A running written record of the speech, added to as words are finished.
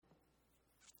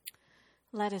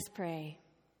Let us pray.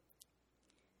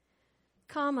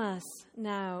 Calm us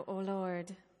now, O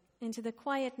Lord, into the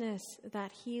quietness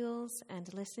that heals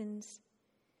and listens.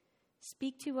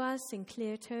 Speak to us in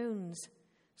clear tones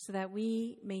so that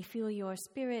we may feel your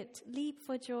Spirit leap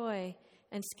for joy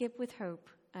and skip with hope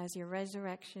as your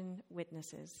resurrection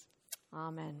witnesses.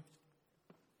 Amen.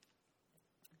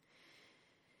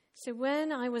 So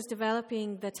when I was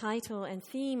developing the title and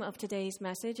theme of today's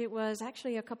message, it was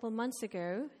actually a couple months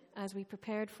ago as we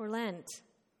prepared for Lent.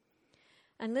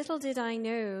 And little did I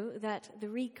know that the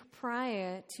week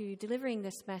prior to delivering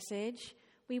this message,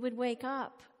 we would wake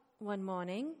up one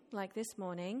morning, like this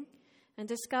morning, and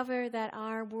discover that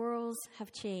our worlds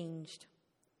have changed.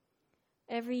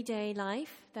 Everyday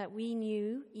life that we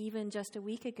knew even just a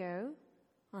week ago,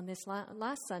 on this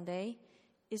last Sunday,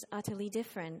 is utterly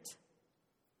different.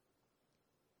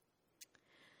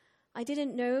 I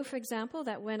didn't know, for example,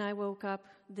 that when I woke up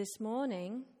this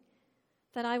morning,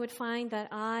 that I would find that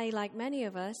I, like many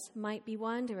of us, might be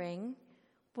wondering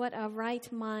what a right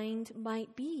mind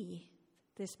might be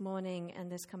this morning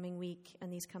and this coming week and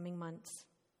these coming months.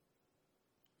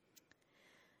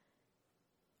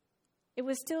 It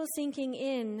was still sinking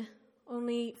in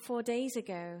only 4 days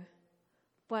ago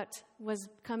what was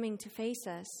coming to face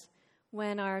us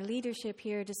when our leadership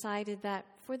here decided that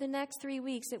for the next 3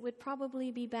 weeks it would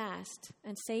probably be best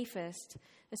and safest,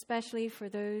 especially for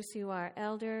those who are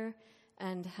elder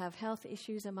and have health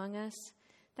issues among us,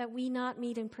 that we not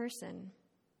meet in person.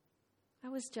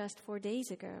 That was just 4 days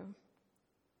ago.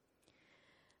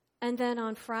 And then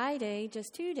on Friday,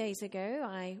 just 2 days ago,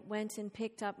 I went and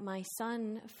picked up my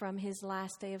son from his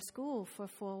last day of school for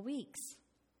 4 weeks.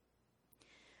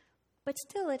 But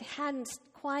still, it hadn't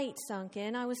quite sunk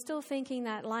in. I was still thinking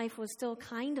that life was still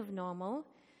kind of normal.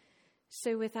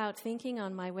 So without thinking,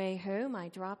 on my way home, I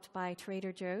dropped by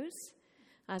Trader Joe's,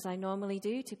 as I normally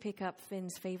do, to pick up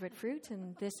Finn's favorite fruit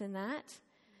and this and that.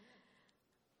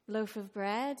 Loaf of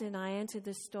bread, and I entered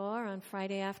the store on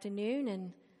Friday afternoon,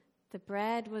 and the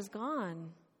bread was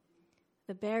gone.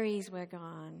 The berries were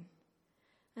gone.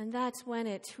 And that's when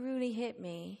it truly hit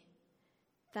me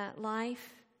that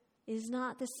life is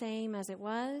not the same as it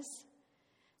was.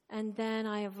 And then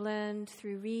I have learned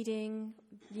through reading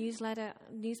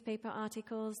newspaper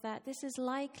articles that this is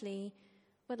likely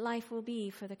what life will be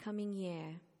for the coming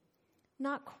year.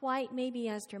 Not quite maybe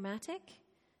as dramatic.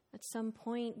 At some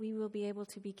point we will be able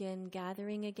to begin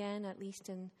gathering again, at least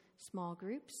in small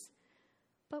groups.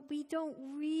 But we don't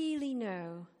really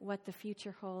know what the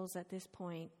future holds at this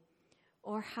point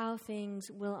or how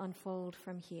things will unfold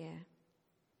from here.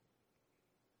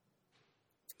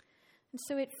 And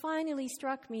so it finally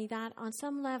struck me that on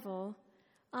some level,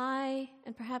 I,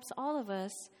 and perhaps all of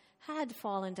us, had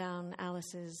fallen down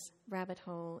Alice's rabbit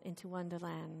hole into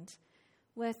Wonderland,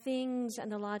 where things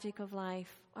and the logic of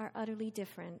life are utterly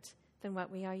different than what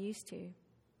we are used to.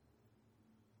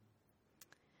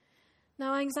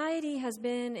 Now, anxiety has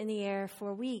been in the air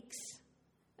for weeks,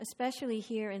 especially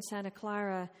here in Santa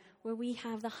Clara, where we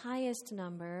have the highest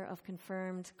number of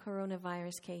confirmed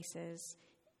coronavirus cases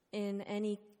in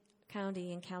any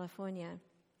county in California.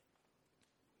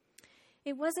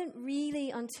 It wasn't really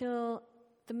until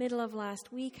the middle of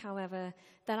last week, however,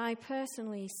 that I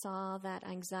personally saw that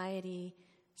anxiety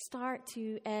start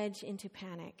to edge into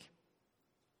panic.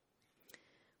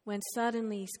 When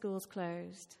suddenly schools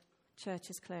closed,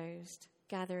 churches closed,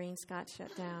 gatherings got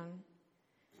shut down.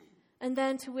 And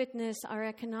then to witness our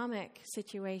economic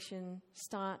situation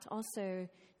start also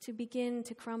to begin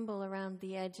to crumble around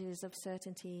the edges of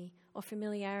certainty or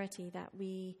familiarity that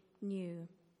we knew.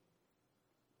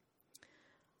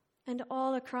 And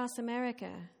all across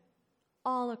America,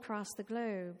 all across the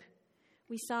globe,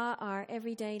 we saw our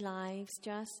everyday lives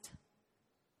just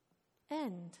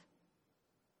end.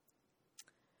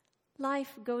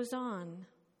 Life goes on.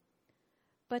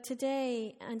 But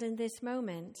today and in this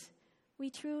moment, we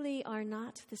truly are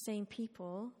not the same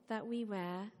people that we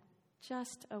were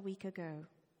just a week ago.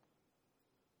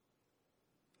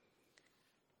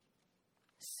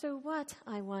 So what,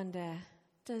 I wonder,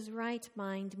 does right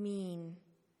mind mean?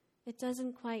 It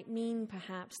doesn't quite mean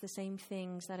perhaps the same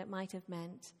things that it might have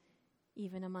meant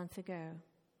even a month ago.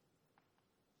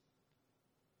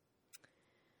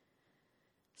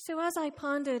 So as I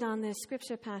pondered on this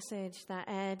scripture passage that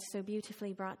Ed so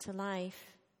beautifully brought to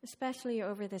life, especially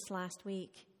over this last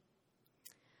week,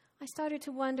 I started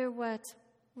to wonder what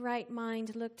right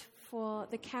mind looked for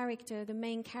the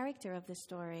main character of the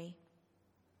story.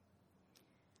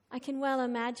 I can well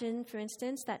imagine, for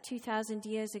instance, that 2,000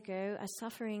 years ago,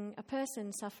 a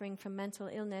person suffering from mental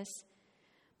illness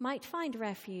might find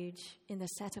refuge in the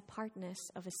set-apartness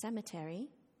of a cemetery.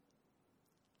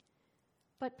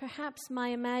 but perhaps my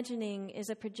imagining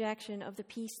is a projection of the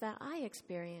peace that I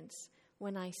experience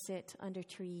when I sit under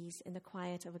trees in the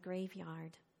quiet of a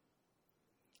graveyard.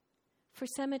 For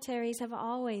cemeteries have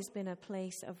always been a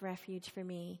place of refuge for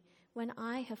me when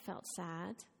I have felt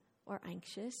sad or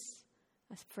anxious,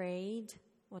 afraid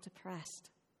or depressed.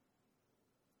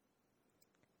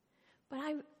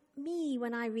 But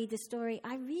when I read the story,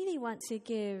 I really want to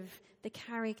give the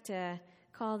character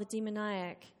called the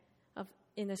demoniac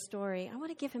in the story, I want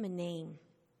to give him a name.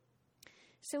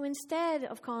 So instead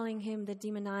of calling him the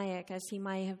demoniac as he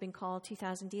might have been called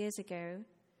 2,000 years ago,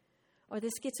 or the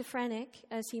schizophrenic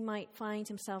as he might find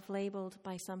himself labeled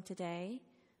by some today,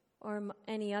 or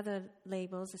any other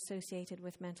labels associated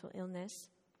with mental illness.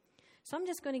 So I'm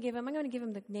going to give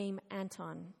him the name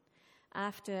Anton,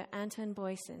 after Anton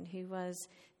Boysen, who was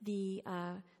the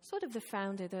sort of the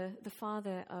founder, the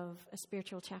father of a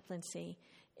spiritual chaplaincy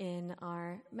in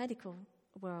our medical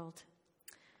world.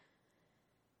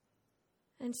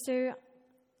 And so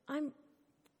I'm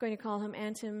going to call him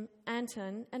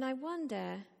Anton, and I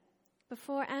wonder,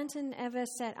 before Anton ever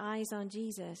set eyes on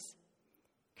Jesus,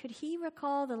 could he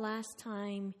recall the last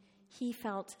time he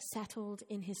felt settled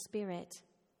in his spirit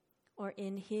or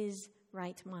in his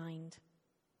right mind?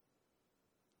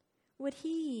 Would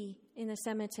he, in the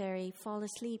cemetery, fall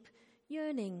asleep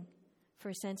yearning for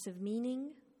a sense of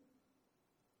meaning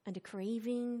and a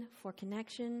craving for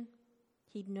connection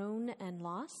he'd known and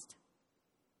lost?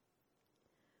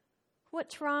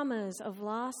 What traumas of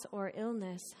loss or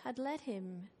illness had led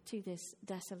him to this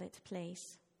desolate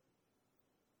place?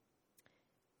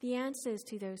 The answers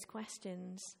to those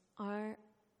questions are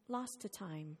lost to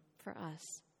time for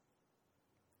us.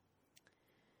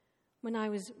 When I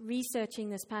was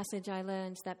researching this passage, I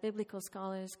learned that biblical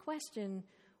scholars question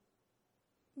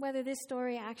whether this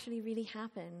story actually really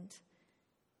happened,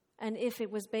 and if it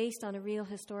was based on a real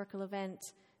historical event.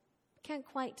 Can't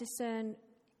quite discern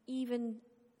even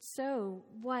so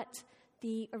what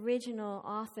the original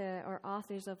author or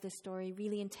authors of this story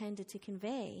really intended to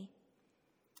convey.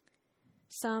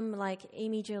 Some, like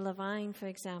Amy Jill Levine, for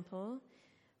example,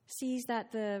 sees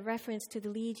that the reference to the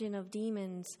legion of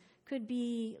demons could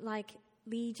be like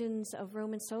legions of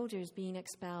Roman soldiers being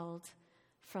expelled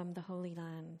from the Holy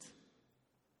Land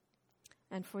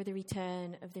and for the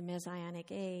return of the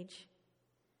Messianic age.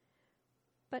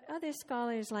 But other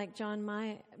scholars like John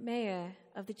Mayer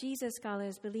of the Jesus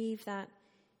Scholars believe that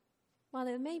while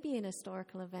there may be an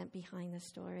historical event behind the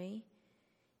story,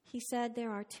 he said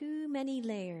there are too many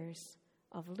layers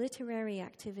of literary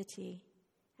activity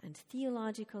and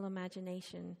theological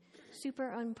imagination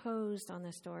superimposed on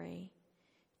the story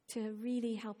to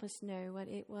really help us know what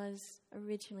it was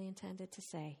originally intended to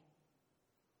say.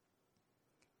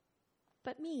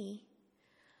 But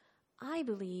I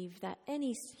believe that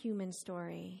any human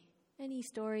story, any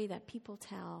story that people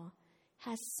tell,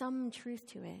 has some truth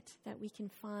to it that we can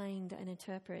find and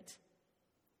interpret,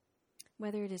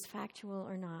 whether it is factual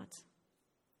or not.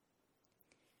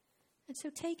 And so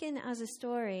taken as a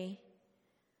story,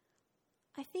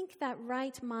 I think that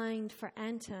right mind for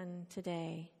Anton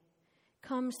today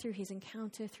comes through his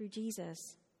encounter through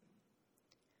Jesus.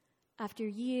 After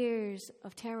years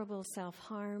of terrible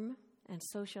self-harm and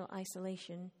social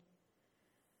isolation,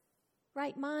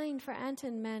 right mind for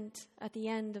Anton meant at the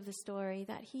end of the story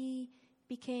that he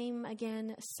became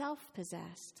again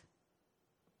self-possessed.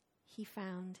 He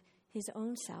found his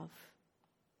own self.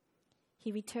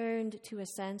 He returned to a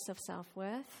sense of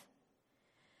self-worth,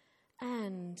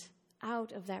 and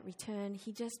out of that return,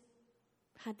 he just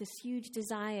had this huge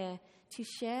desire to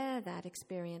share that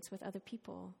experience with other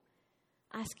people,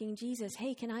 asking Jesus,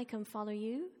 hey, can I come follow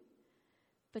you?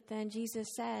 But then Jesus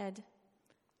said,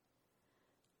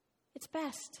 it's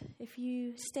best if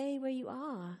you stay where you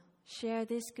are. Share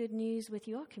this good news with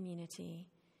your community.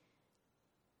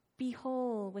 Be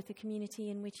whole with the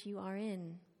community in which you are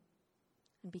in,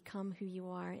 and become who you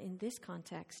are in this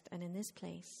context and in this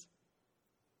place.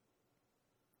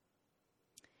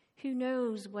 Who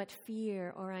knows what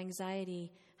fear or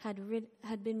anxiety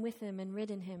had been with him and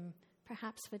ridden him,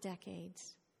 perhaps for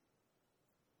decades.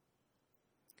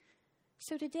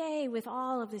 So today, with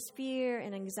all of this fear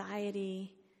and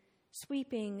anxiety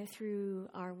sweeping through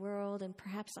our world and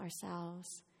perhaps ourselves,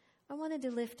 I wanted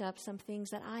to lift up some things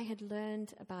that I had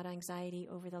learned about anxiety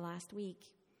over the last week.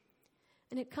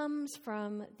 And it comes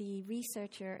from the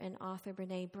researcher and author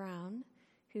Brené Brown,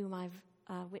 whom I've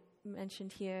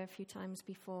mentioned here a few times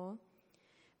before.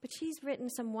 But she's written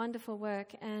some wonderful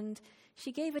work, and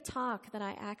she gave a talk that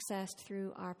I accessed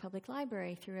through our public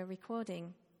library through a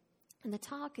recording. And the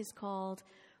talk is called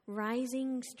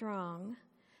Rising Strong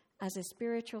as a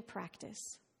Spiritual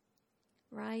Practice.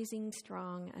 Rising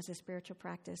Strong as a Spiritual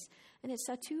Practice. And it's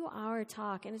a 2-hour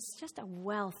talk, and it's just a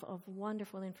wealth of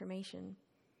wonderful information.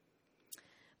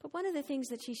 But one of the things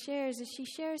that she shares is she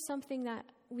shares something that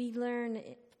we learn,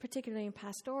 particularly in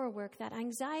pastoral work, that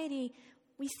anxiety,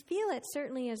 we feel it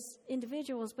certainly as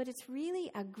individuals, but it's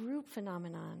really a group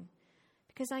phenomenon.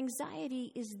 Because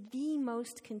anxiety is the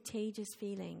most contagious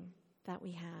feeling that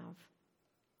we have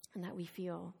and that we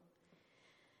feel.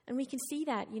 And we can see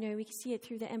that, we can see it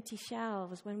through the empty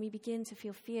shelves. When we begin to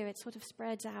feel fear, it sort of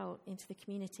spreads out into the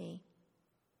community.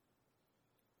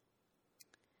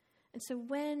 And so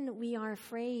when we are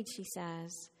afraid, she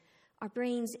says, our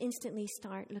brains instantly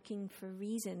start looking for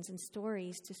reasons and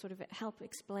stories to sort of help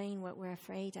explain what we're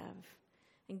afraid of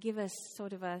and give us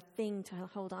sort of a thing to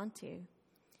hold on to.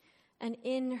 And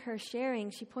in her sharing,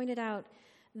 she pointed out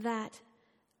that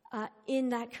in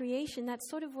that creation, that's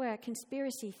sort of where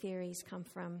conspiracy theories come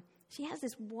from. She has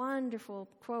this wonderful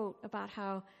quote about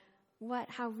how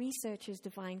researchers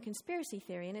define conspiracy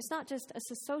theory. And it's not just a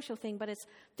social thing, but it's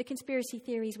the conspiracy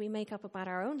theories we make up about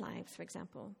our own lives, for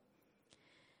example.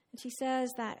 And she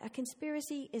says that a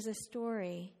conspiracy is a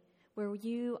story where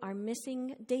you are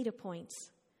missing data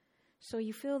points, so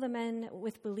you fill them in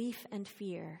with belief and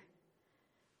fear.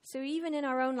 So even in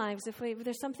our own lives, if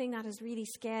there's something that has really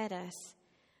scared us,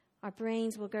 our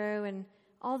brains will go and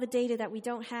all the data that we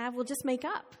don't have, we'll just make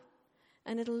up.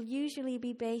 And it'll usually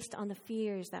be based on the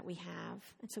fears that we have.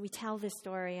 And so we tell this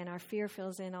story and our fear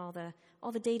fills in all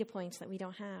the data points that we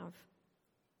don't have.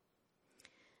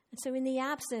 And so in the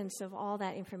absence of all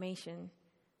that information,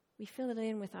 we fill it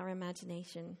in with our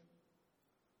imagination.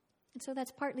 And so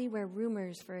that's partly where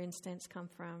rumors, for instance, come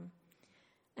from.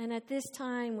 And at this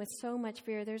time, with so much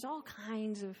fear, there's all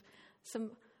kinds of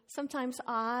sometimes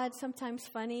odd, sometimes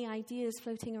funny ideas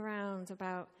floating around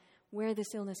about where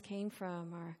this illness came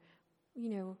from or,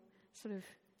 sort of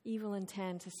evil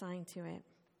intent assigned to it.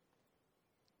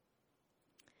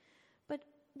 But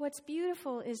what's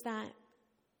beautiful is that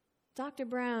Dr.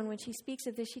 Brown, when she speaks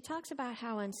of this, she talks about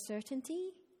how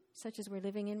uncertainty, such as we're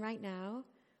living in right now,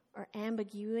 or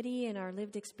ambiguity in our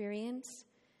lived experience,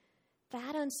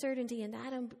 that uncertainty and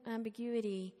that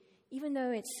ambiguity, even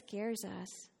though it scares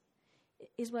us,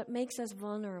 is what makes us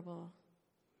vulnerable.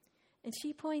 And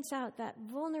she points out that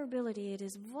it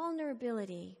is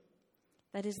vulnerability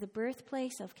that is the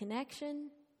birthplace of connection,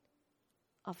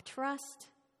 of trust,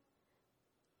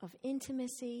 of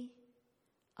intimacy,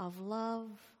 of love,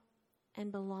 and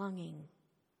belonging,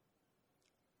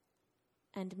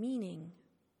 and meaning.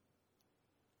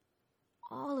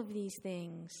 All of these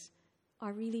things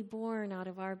are really born out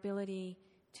of our ability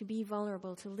to be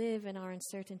vulnerable, to live in our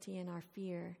uncertainty and our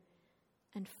fear,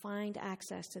 and find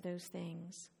access to those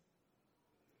things.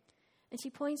 And she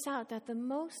points out that the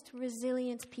most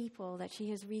resilient people that she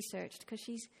has researched, because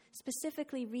she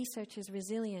specifically researches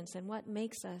resilience and what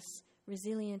makes us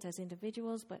resilient as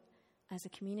individuals, but as a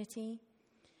community,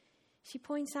 she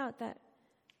points out that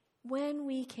when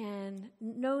we can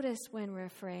notice when we're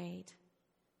afraid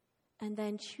and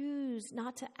then choose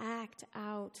not to act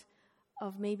out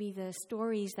of maybe the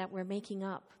stories that we're making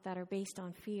up that are based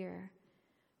on fear,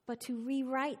 but to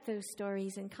rewrite those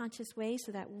stories in conscious ways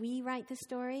so that we write the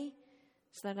story,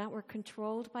 so that not we're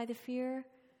controlled by the fear,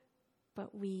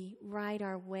 but we ride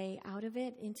our way out of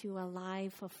it into a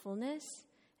life of fullness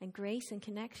and grace and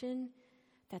connection,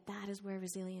 that is where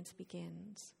resilience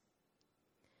begins.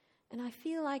 And I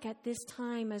feel like at this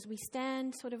time, as we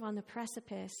stand sort of on the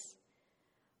precipice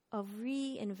of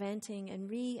reinventing and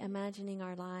reimagining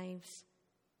our lives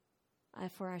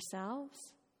for ourselves,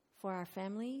 for our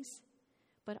families,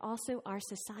 but also our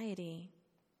society,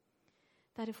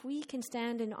 that if we can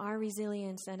stand in our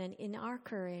resilience and in our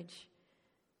courage,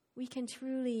 we can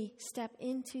truly step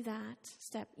into that,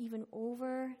 step even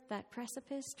over that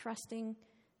precipice, trusting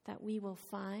that we will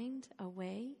find a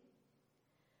way,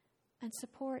 and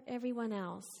support everyone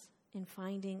else in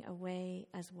finding a way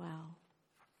as well.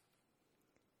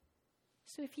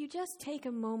 So if you just take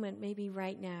a moment, maybe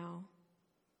right now,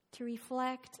 to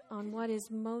reflect on what is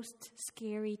most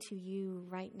scary to you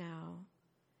right now.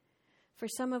 For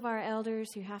some of our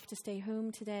elders who have to stay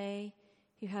home today,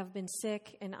 who have been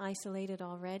sick and isolated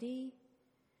already,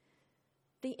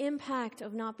 the impact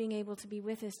of not being able to be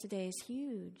with us today is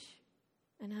huge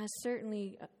and has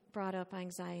certainly brought up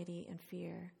anxiety and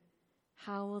fear.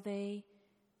 How will they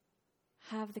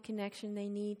have the connection they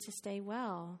need to stay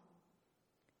well?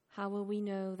 How will we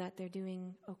know that they're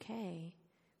doing okay?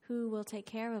 Who will take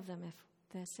care of them if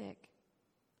they're sick?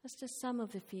 That's just some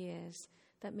of the fears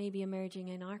that may be emerging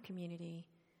in our community,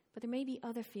 but there may be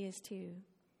other fears too.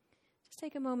 Just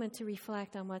take a moment to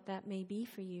reflect on what that may be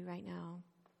for you right now.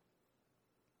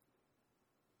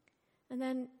 And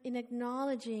then in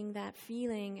acknowledging that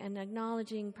feeling and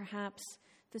acknowledging perhaps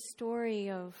the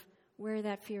story of where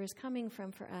that fear is coming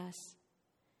from for us,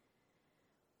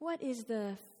 what is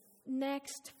the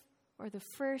next or the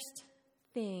first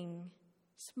thing,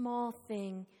 small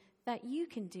thing, that you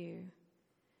can do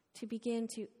to begin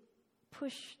to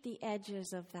push the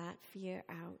edges of that fear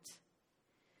out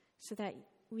so that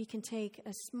we can take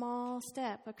a small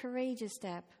step, a courageous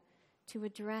step, to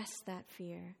address that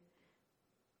fear?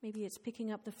 Maybe it's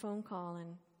picking up the phone call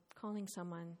and calling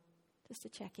someone just to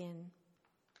check in.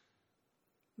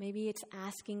 Maybe it's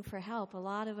asking for help. A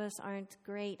lot of us aren't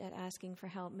great at asking for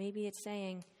help. Maybe it's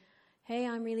saying, hey,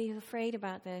 I'm really afraid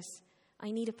about this. I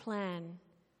need a plan.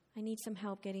 I need some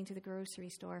help getting to the grocery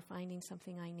store, finding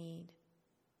something I need.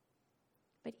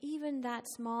 But even that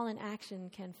small an action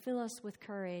can fill us with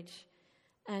courage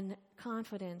and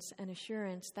confidence and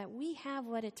assurance that we have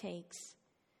what it takes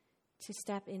to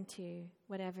step into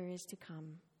whatever is to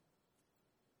come.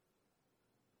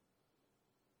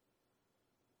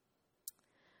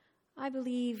 I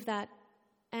believe that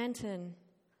Anton,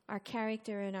 our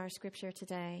character in our scripture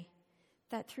today,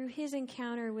 that through his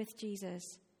encounter with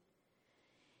Jesus,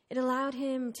 it allowed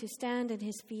him to stand in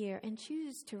his fear and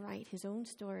choose to write his own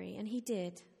story. And he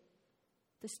did.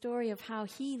 The story of how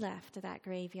he left that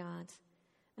graveyard.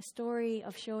 A story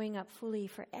of showing up fully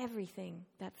for everything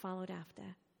that followed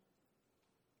after.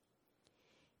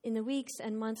 In the weeks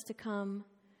and months to come,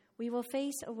 we will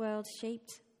face a world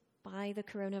shaped by the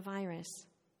coronavirus.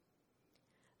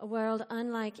 A world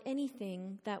unlike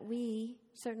anything that we,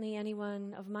 certainly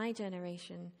anyone of my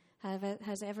generation,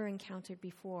 has ever encountered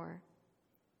before.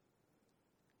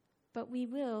 But we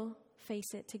will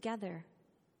face it together.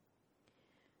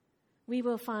 We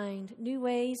will find new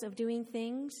ways of doing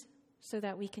things so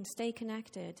that we can stay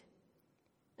connected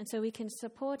and so we can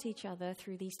support each other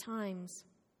through these times.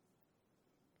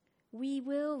 We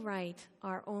will write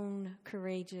our own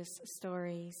courageous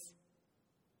stories,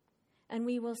 and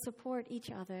we will support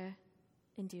each other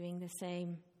in doing the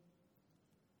same.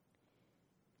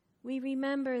 We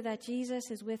remember that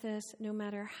Jesus is with us no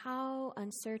matter how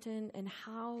uncertain and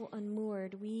how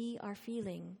unmoored we are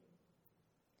feeling.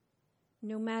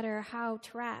 No matter how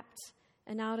trapped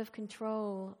and out of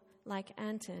control, like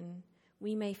Anton,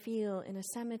 we may feel in a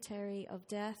cemetery of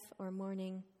death or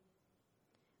mourning,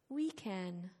 we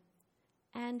can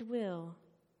and will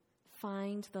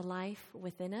find the life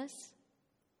within us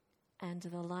and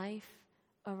the life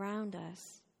around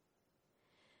us,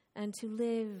 and to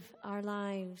live our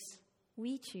lives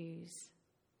we choose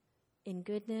in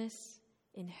goodness,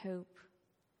 in hope,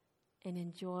 and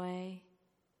in joy,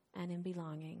 and in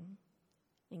belonging.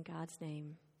 In God's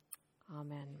name,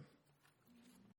 amen.